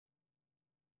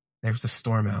there was a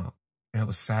storm out. It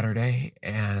was Saturday,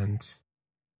 and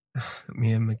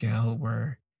me and Miguel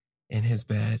were in his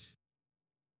bed,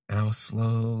 and I was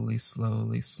slowly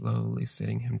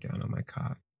sitting him down on my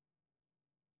cot.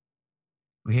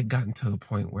 We had gotten to the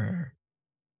point where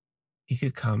he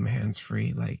could come hands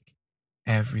free like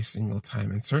every single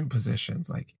time in certain positions.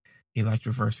 Like he liked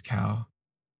reverse cowgirl,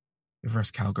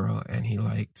 and he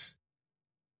liked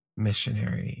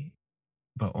missionary,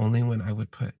 but only when I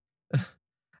would put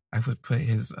I would put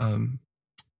his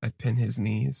I'd pin his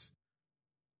knees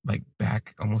like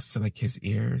back almost to like his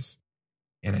ears,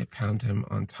 and I'd pound him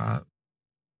on top,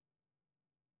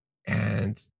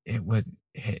 and it would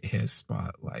hit his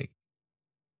spot like,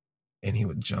 and he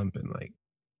would jump, and like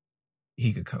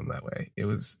he could come that way.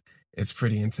 It's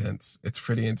pretty intense. It's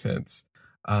pretty intense.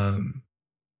 Um,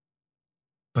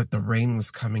 but the rain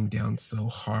was coming down so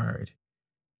hard.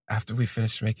 After we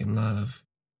finished making love,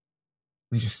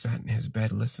 we just sat in his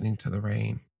bed listening to the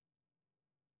rain.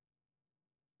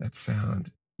 That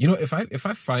sound. You know, if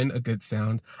I find a good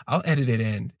sound, I'll edit it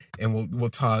in, and we'll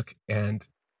talk, and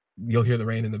you'll hear the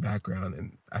rain in the background,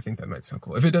 and I think that might sound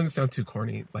cool. If it doesn't sound too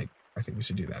corny, like I think we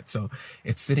should do that. So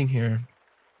it's sitting here.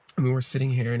 I mean, we're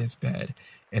sitting here in his bed,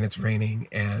 and it's raining,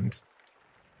 and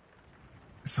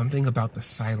something about the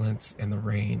silence and the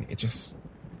rain,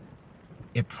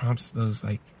 it prompts those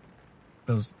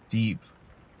deep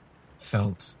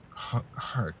felt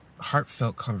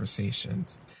heartfelt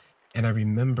conversations. And I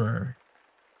remember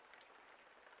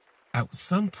at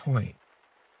some point,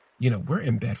 we're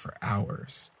in bed for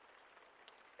hours,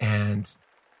 and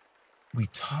we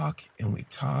talk and we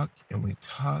talk and we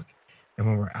talk. And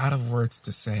when we're out of words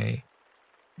to say,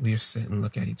 we just sit and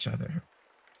look at each other.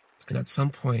 And at some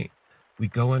point, we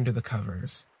go under the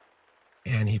covers,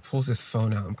 and he pulls his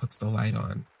phone out and puts the light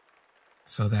on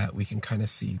so that we can kind of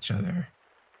see each other.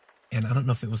 And I don't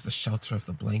know if it was the shelter of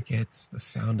the blankets, the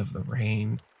sound of the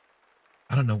rain.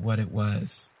 I don't know what it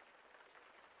was.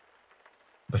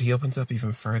 But he opens up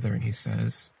even further and he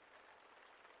says,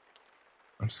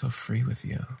 "I'm so free with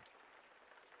you."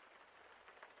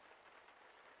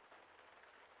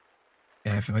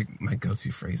 And I feel like my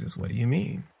go-to phrase is, "What do you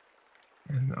mean?"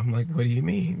 And I'm like, "What do you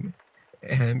mean?"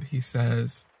 And he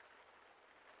says,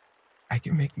 "I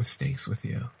can make mistakes with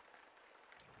you.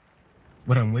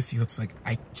 When I'm with you, it's like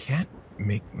I can't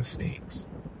make mistakes."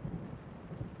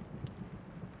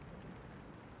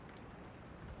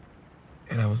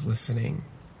 And I was listening,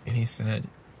 and he said,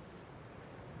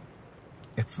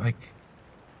 "It's like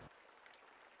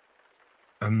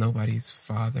I'm nobody's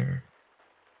father.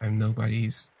 I'm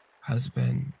nobody's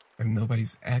husband. I'm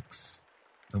nobody's ex,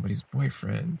 nobody's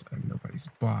boyfriend. I'm nobody's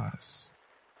boss.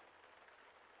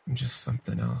 I'm just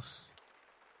something else.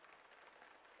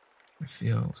 I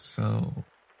feel so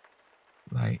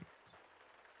light."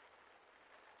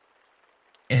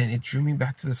 And it drew me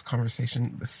back to this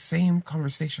conversation, the same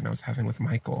conversation I was having with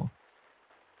Michael.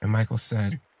 And Michael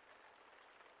said,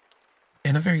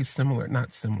 in a very similar,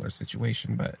 not similar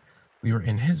situation, but we were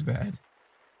in his bed,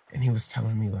 and he was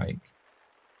telling me like,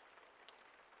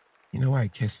 "You know why I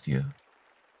kissed you?"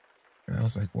 And I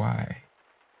was like, "Why?"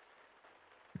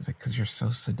 He's like, "'Cause you're so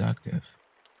seductive."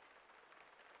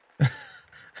 I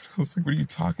was like, "What are you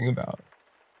talking about?"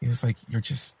 He was like,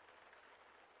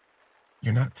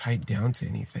 you're not tied down to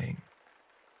anything.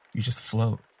 You just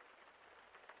float.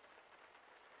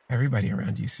 Everybody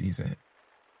around you sees it.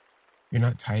 You're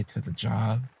not tied to the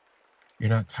job. You're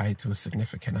not tied to a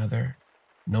significant other.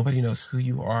 Nobody knows who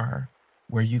you are,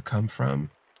 where you come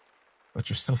from, but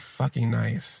you're so fucking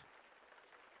nice.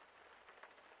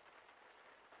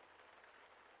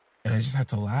 And I just had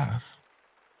to laugh.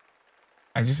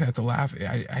 I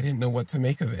didn't know what to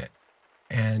make of it.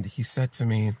 And he said to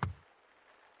me,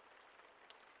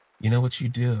 "You know what you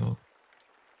do,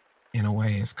 in a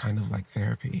way, is kind of like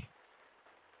therapy."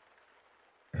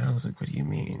 And I was like, "What do you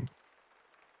mean?"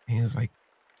 And he was like,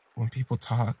 "When people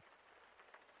talk,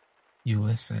 you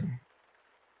listen.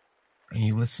 And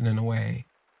you listen in a way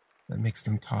that makes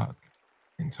them talk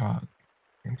and talk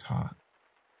and talk.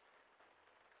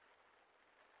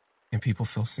 And people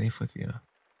feel safe with you."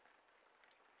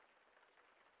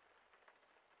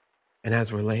 And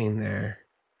as we're laying there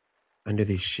under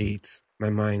these sheets, my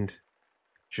mind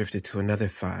drifted to another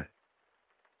thought.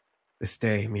 This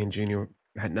day, me and Junior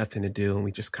had nothing to do, and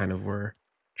we just kind of were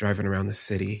driving around the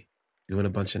city, doing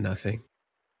a bunch of nothing.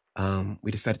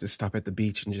 We decided to stop at the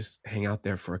beach and just hang out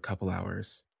there for a couple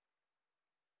hours.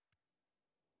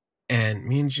 And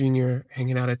me and Junior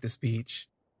hanging out at this beach,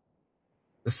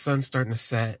 the sun's starting to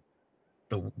set,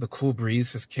 the cool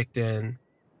breeze has kicked in,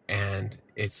 and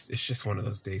it's just one of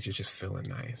those days you're just feeling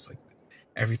nice. Like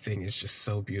everything is just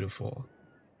so beautiful.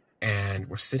 and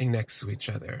we're sitting next to each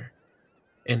other.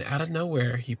 And out of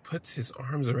nowhere, he puts his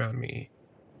arms around me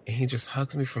and he just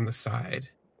hugs me from the side.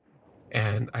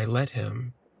 And I let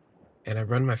him, and I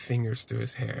run my fingers through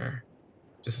his hair,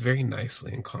 just very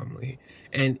nicely and calmly.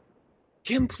 And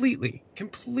completely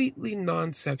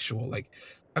non sexual. Like,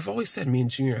 I've always said me and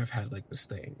Junior have had like this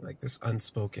thing, like this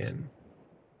unspoken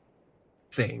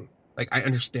thing. Like, I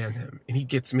understand him and he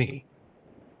gets me.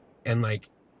 And like,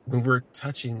 when we're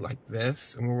touching like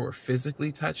this and when we're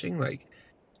physically touching, like,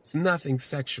 it's nothing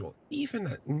sexual. Even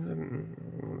the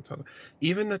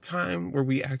time where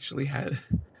we actually had,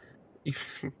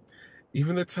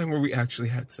 even the time where we actually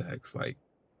had sex, like,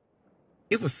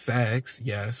 it was sex,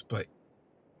 yes, but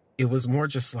it was more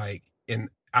just like,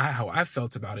 how I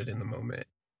felt about it in the moment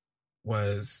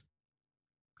was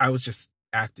I was just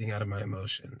acting out of my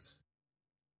emotions.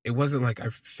 It wasn't like I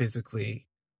physically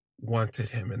wanted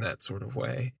him in that sort of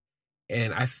way.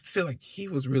 And I feel like he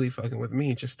was really fucking with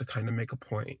me just to kind of make a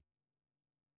point.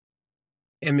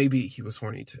 And maybe he was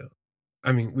horny too.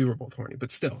 I mean, we were both horny, but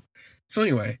still. So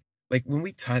anyway, like when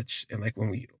we touch and like when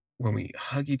we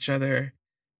hug each other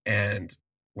and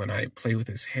when I play with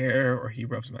his hair or he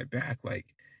rubs my back,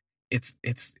 like it's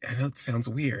I know it sounds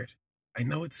weird. I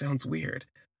know it sounds weird,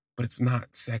 but it's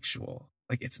not sexual.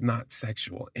 Like it's not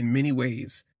sexual. In many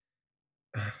ways,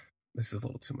 this is a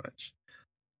little too much.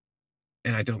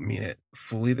 And I don't mean it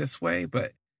fully this way,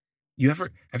 but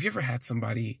have you ever had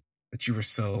somebody that you were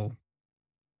so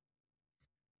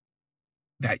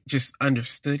that just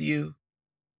understood you,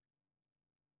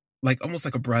 like almost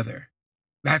like a brother?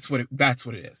 That's what it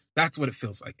is. That's what it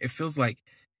feels like. It feels like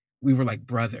we were like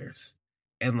brothers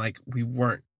and like we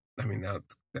weren't. I mean, now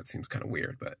that seems kind of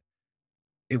weird, but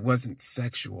it wasn't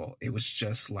sexual. It was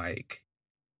just like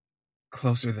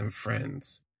closer than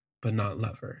friends, but not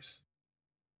lovers.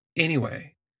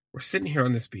 Anyway, we're sitting here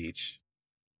on this beach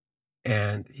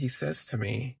and he says to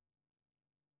me,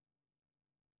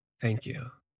 "Thank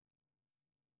you."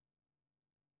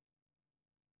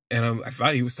 And I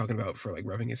thought he was talking about for like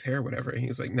rubbing his hair or whatever. And he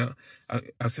was like, "No."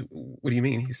 I said, "What do you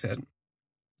mean?" He said,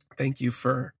 "Thank you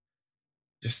for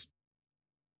just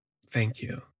thank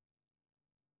you."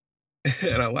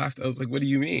 And I laughed. I was like, "What do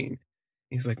you mean?"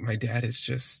 He's like, "My dad is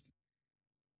just,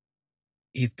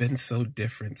 he's been so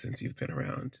different since you've been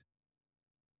around."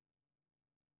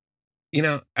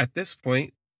 At this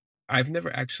point, I've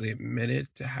never actually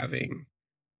admitted to having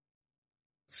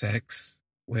sex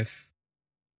with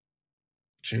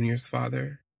Junior's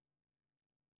father,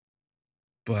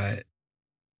 but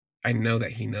I know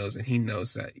that he knows and he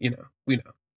knows that, we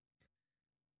know.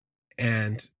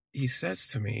 And he says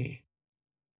to me,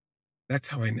 "That's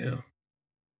how I knew.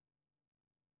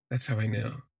 That's how I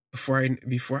knew. Before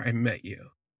I met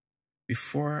you,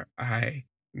 before I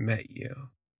met you,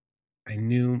 I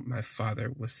knew my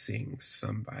father was seeing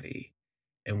somebody.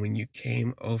 And when you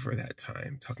came over that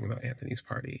time, talking about Anthony's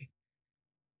party,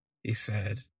 he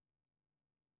said,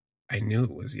 I knew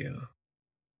it was you.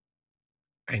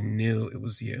 I knew it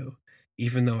was you,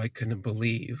 even though I couldn't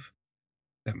believe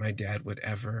that my dad would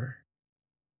ever,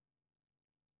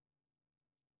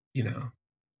 you know,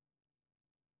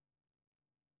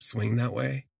 swing that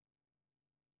way.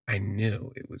 I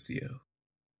knew it was you.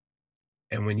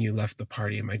 And when you left the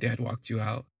party and my dad walked you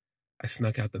out, I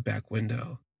snuck out the back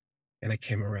window and I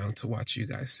came around to watch you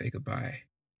guys say goodbye.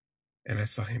 And I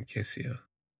saw him kiss you."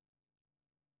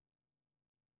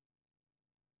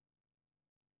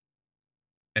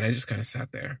 And I just kind of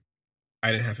sat there.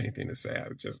 I didn't have anything to say. I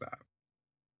was just,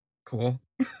 cool.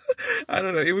 I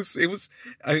don't know.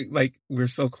 I like, we're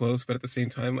so close, but at the same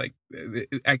time, like,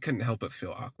 I couldn't help but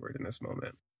feel awkward in this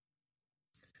moment.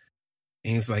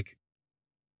 And he's like,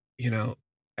 you know,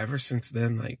 ever since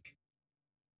then, like,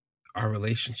 our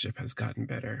relationship has gotten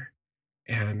better.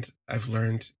 And I've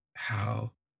learned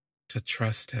how to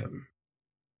trust him.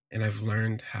 And I've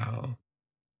learned how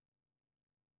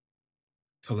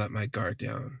to let my guard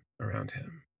down around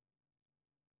him.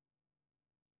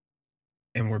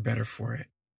 And we're better for it.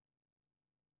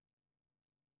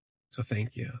 So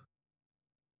thank you.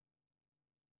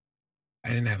 I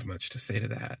didn't have much to say to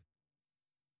that.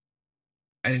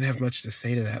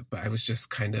 But I was just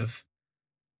kind of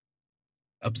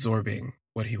absorbing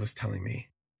what he was telling me.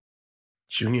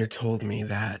 Junior told me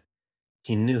that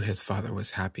he knew his father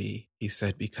was happy. He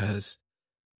said, because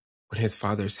when his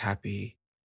father's happy,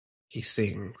 he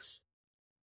sings.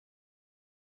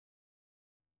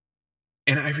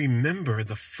 And I remember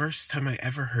the first time I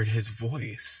ever heard his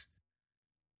voice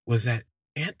was at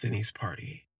Anthony's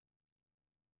party.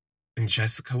 And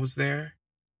Jessica was there.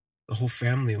 The whole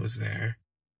family was there.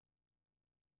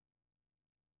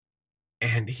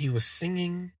 And he was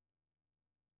singing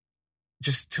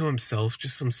just to himself,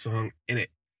 just some song. And it,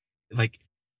 like,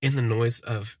 in the noise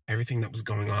of everything that was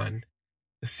going on,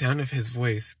 the sound of his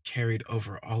voice carried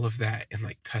over all of that and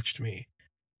like touched me.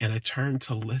 And I turned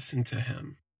to listen to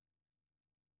him.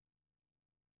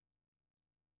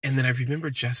 And then I remember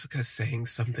Jessica saying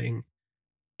something,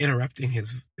 interrupting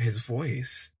his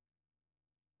voice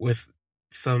with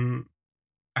some,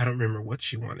 I don't remember what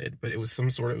she wanted, but it was some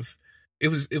sort of, it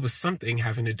was something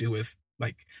having to do with,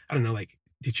 like, I don't know, like,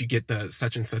 did you get the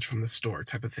such and such from the store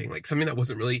type of thing, like something that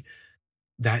wasn't really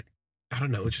that, I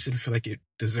don't know, it just didn't feel like it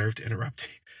deserved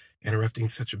interrupting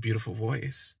such a beautiful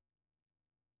voice.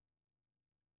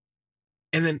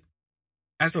 And then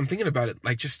as I'm thinking about it,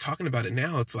 like just talking about it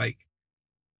now, it's like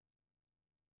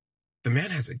the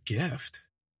man has a gift,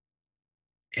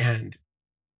 and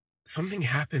something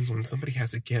happens when somebody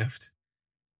has a gift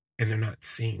and they're not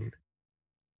seen.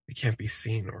 They can't be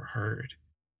seen or heard.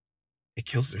 It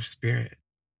kills their spirit.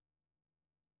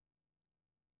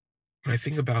 When I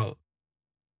think about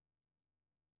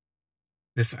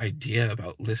this idea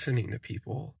about listening to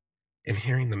people and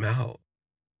hearing them out,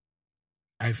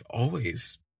 I've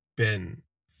always been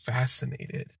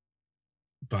fascinated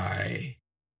by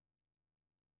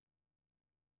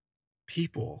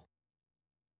people,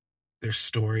 their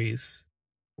stories,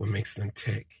 what makes them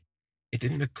tick. It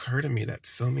didn't occur to me that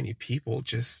so many people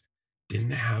just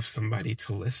didn't have somebody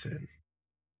to listen.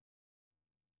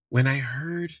 When I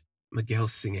heard Miguel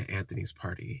sing at Anthony's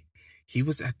party, he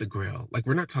was at the grill. Like,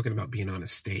 we're not talking about being on a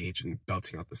stage and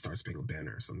belting out the Star Spangled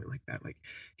Banner or something like that. Like,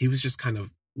 he was just kind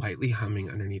of lightly humming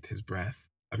underneath his breath.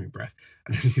 I mean, breath,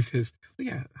 underneath his,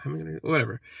 yeah, humming, underneath,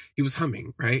 whatever. He was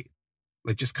humming, right?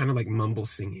 Like, just kind of like mumble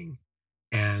singing.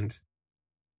 And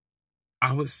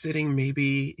I was sitting,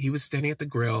 maybe, he was standing at the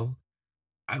grill.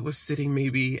 I was sitting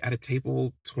maybe at a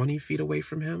table 20 feet away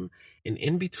from him. And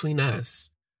in between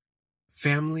us,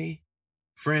 family,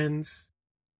 friends,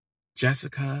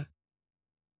 Jessica,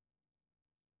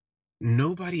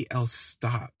 nobody else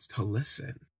stopped to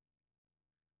listen.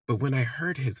 But when I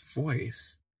heard his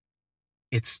voice,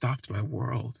 it stopped my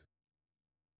world.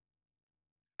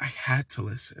 I had to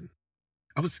listen.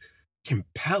 I was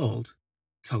compelled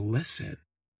to listen.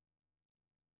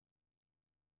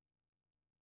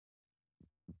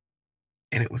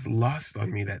 And it was lost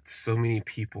on me that so many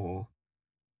people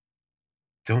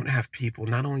don't have people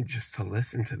not only just to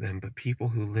listen to them, but people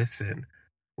who listen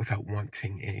without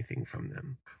wanting anything from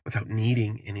them, without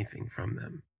needing anything from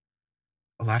them.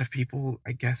 A lot of people,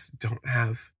 I guess, don't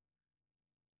have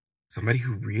somebody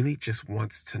who really just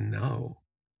wants to know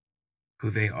who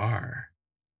they are.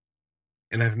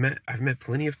 And I've met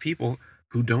plenty of people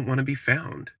who don't want to be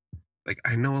found. Like,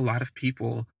 I know a lot of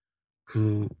people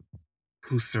who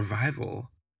whose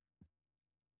survival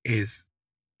is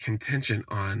contingent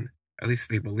on, at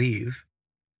least they believe,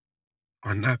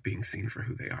 on not being seen for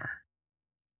who they are.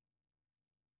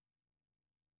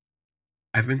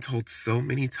 I've been told so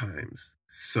many times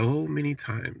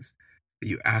that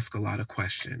you ask a lot of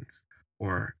questions,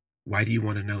 or why do you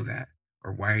want to know that?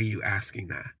 Or why are you asking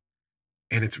that?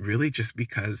 And it's really just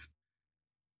because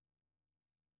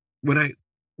when I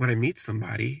when I meet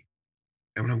somebody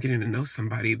and when I'm getting to know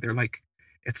somebody, they're like,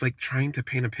 it's like trying to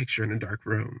paint a picture in a dark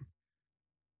room.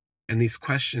 And these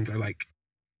questions are like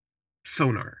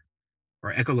sonar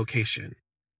or echolocation.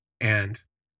 And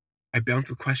I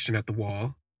bounce a question at the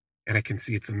wall and I can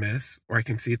see it's a miss or I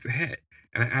can see it's a hit.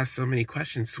 And I ask so many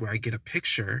questions to where I get a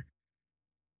picture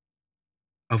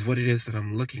of what it is that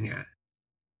I'm looking at.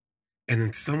 And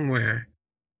then somewhere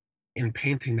in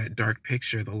painting that dark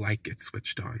picture, the light gets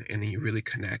switched on and then you really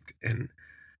connect. And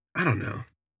I don't know.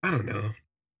 I don't know.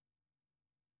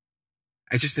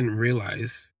 I just didn't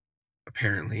realize,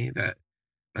 apparently, that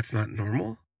that's not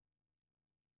normal.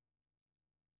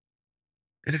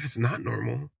 And if it's not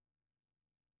normal,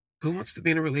 who wants to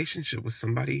be in a relationship with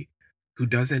somebody who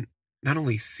doesn't not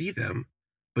only see them,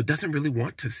 but doesn't really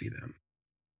want to see them?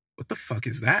 What the fuck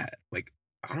is that? Like,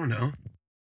 I don't know.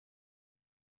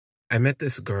 I met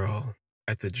this girl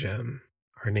at the gym.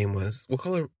 Her name was, we'll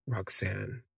call her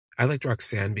Roxanne. I liked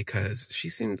Roxanne because she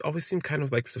always seemed kind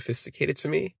of like sophisticated to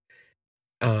me.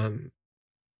 Um,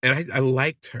 and I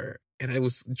liked her and I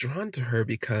was drawn to her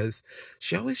because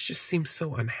she always just seemed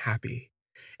so unhappy.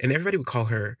 And everybody would call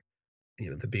her,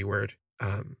 the B word.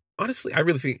 Honestly, I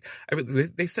really think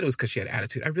they said it was because she had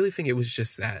attitude. I really think it was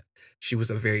just that she was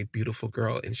a very beautiful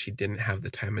girl and she didn't have the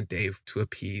time of day to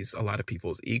appease a lot of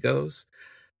people's egos.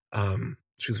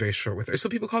 She was very short with her, so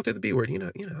people called her the B word. You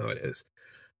know how it is.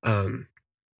 Um,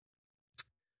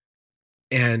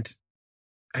 and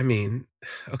I mean,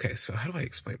 okay, so how do I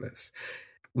explain this?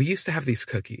 We used to have these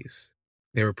cookies.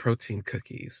 They were protein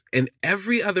cookies. And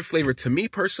every other flavor, to me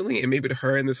personally, and maybe to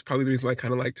her, and this is probably the reason why I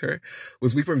kind of liked her,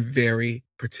 was we were very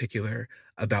particular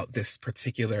about this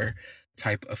particular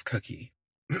type of cookie.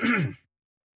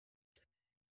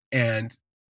 And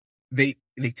they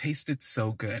tasted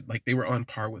so good. Like they were on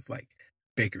par with like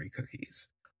bakery cookies,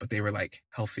 but they were like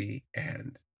healthy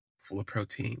and full of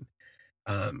protein.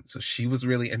 So she was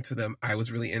really into them. I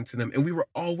was really into them, and we were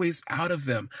always out of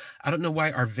them. I don't know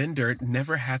why our vendor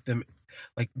never had them,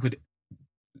 like would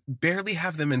barely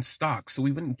have them in stock, so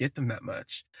we wouldn't get them that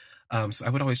much. So I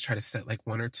would always try to set like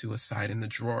one or two aside in the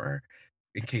drawer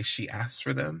in case she asked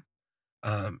for them.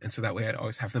 And so that way I'd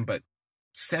always have them. But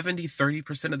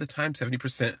 30% of the time,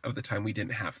 70% of the time we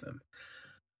didn't have them.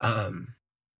 Um,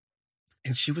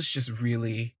 and she was just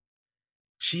really,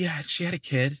 she had a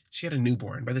kid. She had a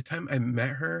newborn. By the time I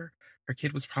met her, her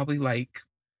kid was probably like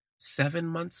 7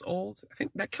 months old. I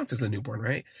think that counts as a newborn,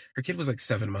 right? Her kid was like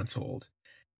 7 months old.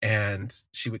 And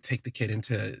she would take the kid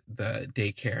into the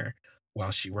daycare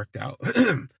while she worked out.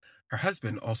 Her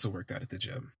husband also worked out at the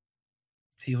gym.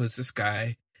 He was this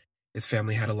guy. His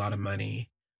family had a lot of money.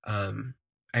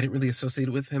 I didn't really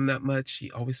associate with him that much. He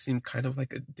always seemed kind of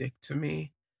like a dick to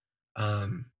me.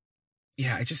 Um,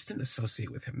 yeah, I just didn't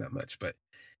associate with him that much. But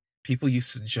people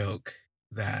used to joke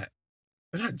that,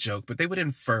 or not joke, but they would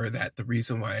infer that the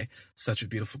reason why such a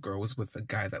beautiful girl was with a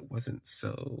guy that wasn't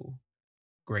so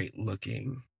great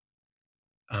looking,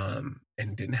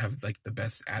 and didn't have like the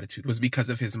best attitude was because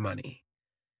of his money.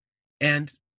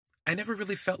 And I never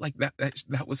really felt like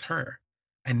that was her.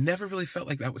 I never really felt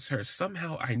like that was her.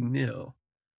 Somehow I knew,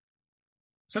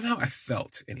 somehow I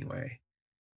felt anyway,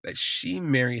 that she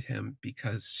married him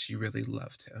because she really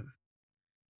loved him.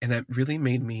 And that really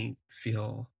made me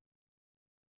feel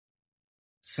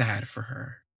sad for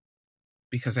her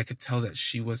because I could tell that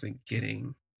she wasn't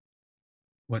getting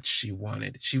what she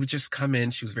wanted. She would just come in,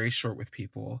 she was very short with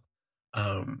people.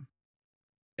 Um,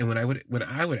 and when I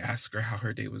would ask her how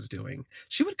her day was doing,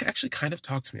 she would actually kind of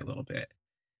talk to me a little bit.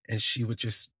 And she would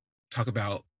just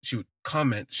she would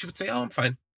comment, she would say, "Oh, I'm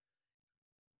fine."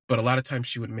 But a lot of times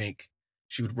she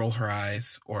would roll her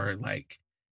eyes or like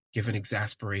give an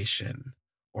exasperation.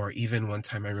 Or even one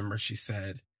time I remember she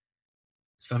said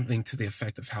something to the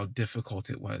effect of how difficult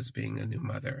it was being a new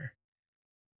mother.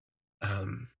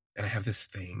 And I have this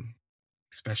thing,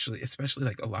 especially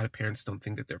like a lot of parents don't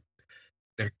think that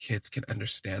their kids can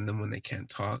understand them when they can't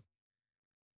talk.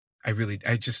 I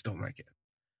just don't like it.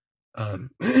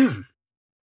 And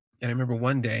I remember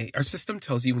one day, our system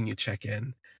tells you when you check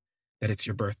in that it's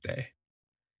your birthday.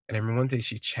 And I remember one day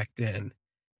she checked in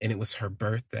and it was her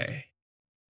birthday.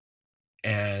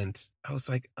 And I was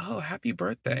like, "Oh, happy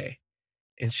birthday."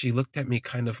 And she looked at me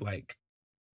kind of like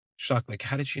shocked, like,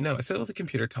 "How did she know?" I said, "Oh, the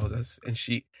computer tells us." And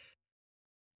she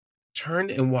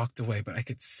turned and walked away, but I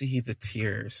could see the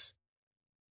tears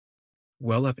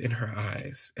well up in her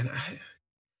eyes. And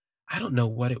I don't know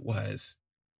what it was.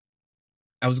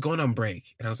 I was going on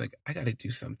break and I was like, I got to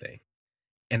do something.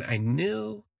 And I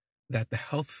knew that the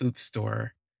health food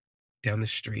store down the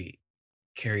street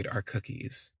carried our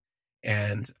cookies.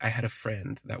 And I had a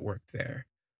friend that worked there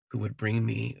who would bring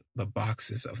me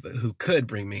who could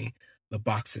bring me the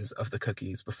boxes of the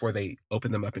cookies before they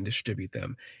open them up and distribute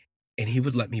them. And he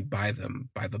would let me buy them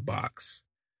by the box.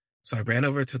 So I ran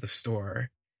over to the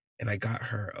store and I got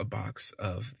her a box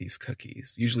of these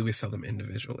cookies. Usually we sell them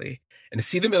individually. And to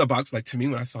see them in a box, like to me,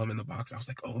 when I saw them in the box, I was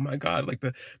like, "Oh my God," like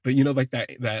like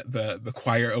the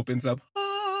choir opens up.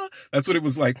 Ah! That's what it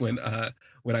was like when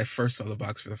I first saw the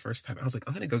box for the first time. I was like,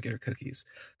 "I'm gonna go get her cookies."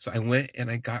 So I went and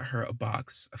I got her a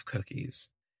box of cookies.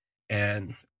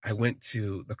 And I went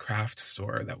to the craft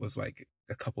store that was like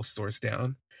a couple stores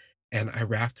down, and I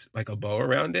wrapped like a bow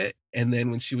around it. And then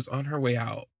when she was on her way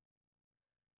out,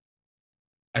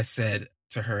 I said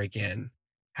to her again,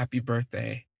 "Happy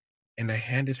birthday." And I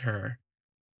handed her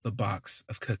the box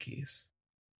of cookies.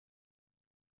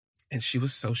 And she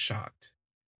was so shocked.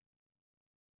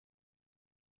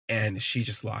 And she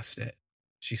just lost it.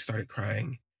 She started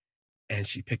crying and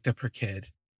she picked up her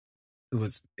kid who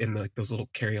was in like those little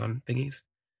carry-on thingies.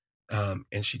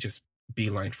 And she just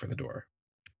beelined for the door.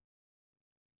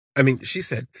 I mean, she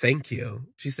said thank you.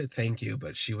 She said thank you,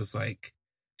 but she was like,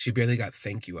 she barely got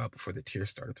thank you out before the tears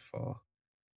started to fall.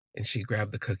 And she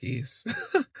grabbed the cookies.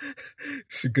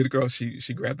 She good girl.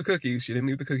 She grabbed the cookies. She didn't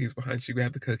leave the cookies behind. She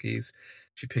grabbed the cookies.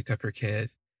 She picked up her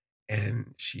kid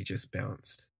and she just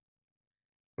bounced.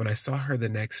 When I saw her the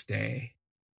next day,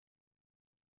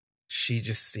 she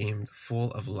just seemed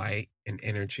full of light and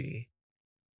energy.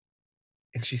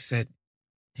 And she said,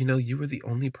 "You were the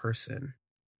only person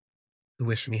who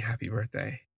wished me happy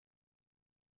birthday."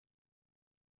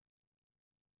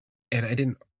 And I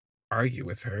didn't argue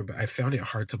with her, but I found it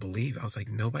hard to believe. I was like,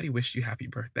 nobody wished you happy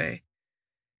birthday.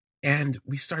 And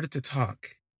we started to talk.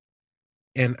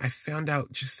 And I found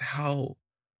out just how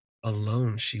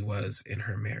alone she was in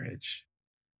her marriage.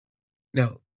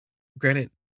 Now,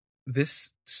 granted,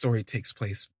 this story takes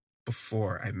place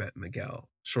before I met Miguel,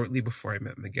 shortly before I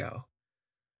met Miguel.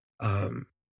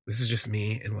 This is just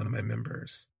me and one of my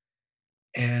members.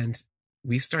 And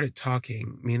we started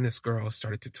talking, me and this girl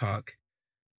started to talk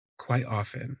quite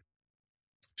often.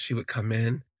 She would come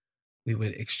in, we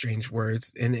would exchange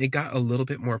words, and it got a little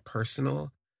bit more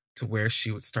personal to where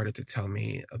she would started to tell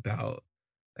me about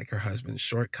like her husband's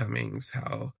shortcomings,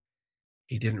 how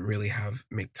he didn't really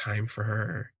make time for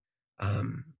her,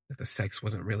 that the sex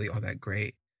wasn't really all that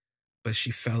great, but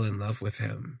she fell in love with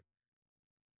him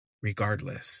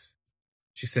regardless.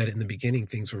 She said in the beginning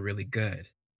things were really good,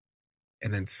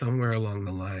 and then somewhere along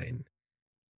the line,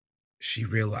 she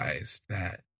realized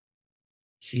that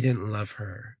he didn't love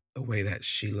her the way that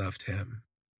she loved him.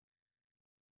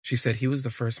 She said he was the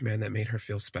first man that made her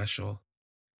feel special.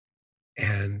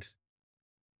 And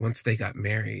once they got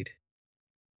married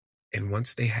and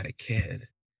once they had a kid,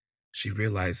 she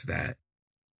realized that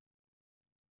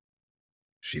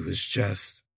she was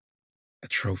just a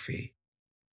trophy.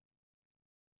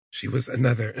 She was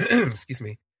another, excuse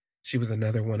me, she was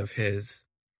another one of his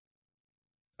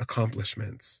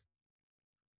accomplishments.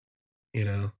 You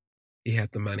know, he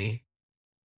had the money,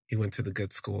 he went to the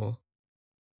good school.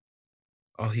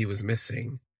 All he was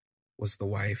missing was the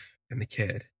wife and the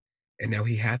kid. And now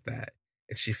he had that,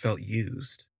 and she felt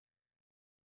used.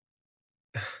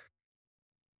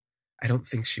 I don't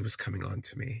think she was coming on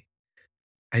to me.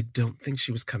 I don't think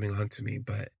she was coming on to me,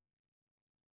 but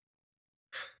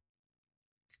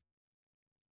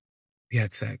we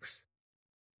had sex.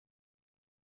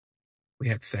 We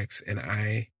had sex, and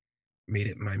I made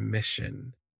it my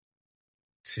mission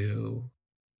to,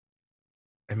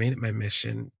 I made it my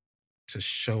mission to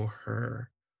show her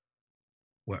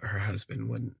what her husband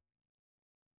wouldn't.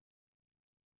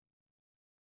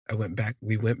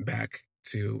 We went back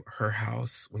to her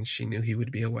house when she knew he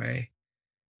would be away.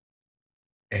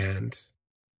 And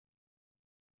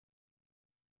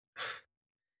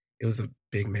it was a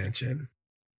big mansion,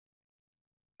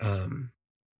 um,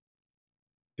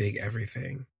 big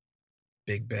everything,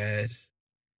 big bed.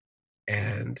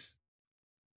 And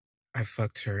I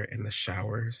fucked her in the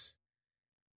showers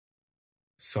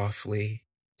softly,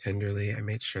 tenderly. I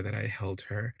made sure that I held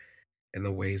her in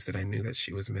the ways that I knew that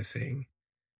she was missing.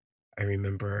 I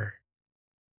remember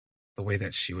the way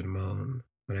that she would moan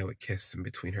when I would kiss in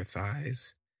between her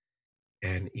thighs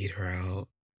and eat her out.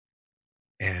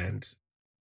 And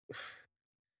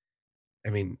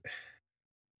I mean,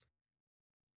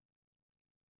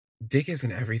 dick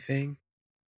isn't everything,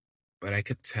 but I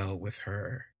could tell with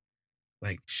her,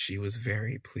 like, she was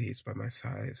very pleased by my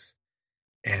size.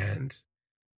 And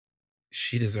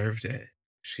she deserved it.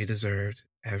 She deserved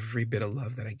every bit of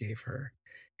love that I gave her.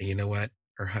 And you know what?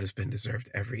 Her husband deserved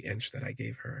every inch that I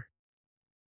gave her.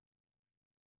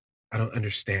 I don't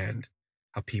understand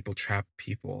how people trap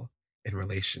people in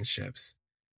relationships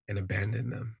and abandon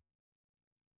them.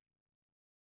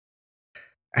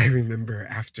 I remember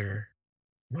after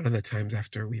one of the times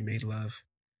after we made love,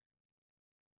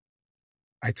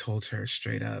 I told her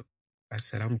straight up, I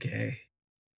said, I'm gay.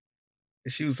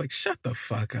 And she was like, shut the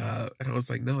fuck up. And I was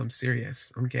like, no, I'm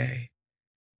serious. I'm gay.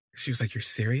 She was like, you're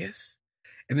serious?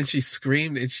 And then she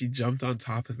screamed and she jumped on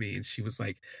top of me and she was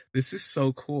like, this is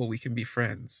so cool. We can be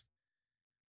friends.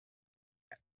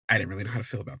 I didn't really know how to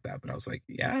feel about that, but I was like,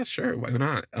 yeah, sure. Why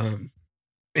not? And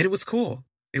it was cool.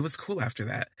 It was cool after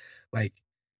that. Like,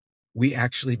 we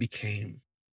actually became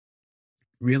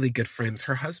really good friends.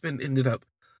 Her husband ended up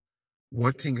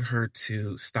wanting her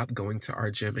to stop going to our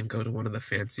gym and go to one of the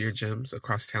fancier gyms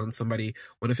across town.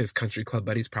 One of his country club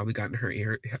buddies probably got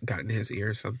in his ear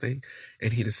or something.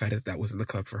 And he decided that wasn't the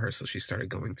club for her. So she started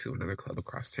going to another club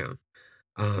across town.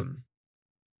 Um,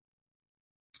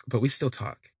 but we still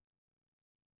talk.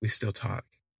 We still talk.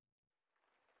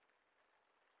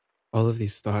 All of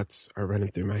these thoughts are running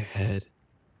through my head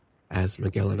as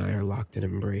Miguel and I are locked in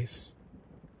embrace.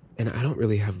 And I don't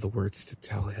really have the words to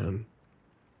tell him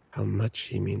how much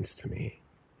he means to me.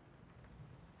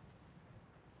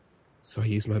 So I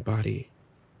use my body,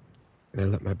 and I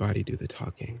let my body do the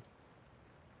talking.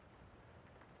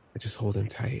 I just hold him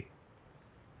tight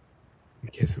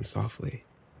and kiss him softly.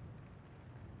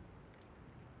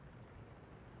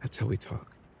 That's how we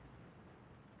talk.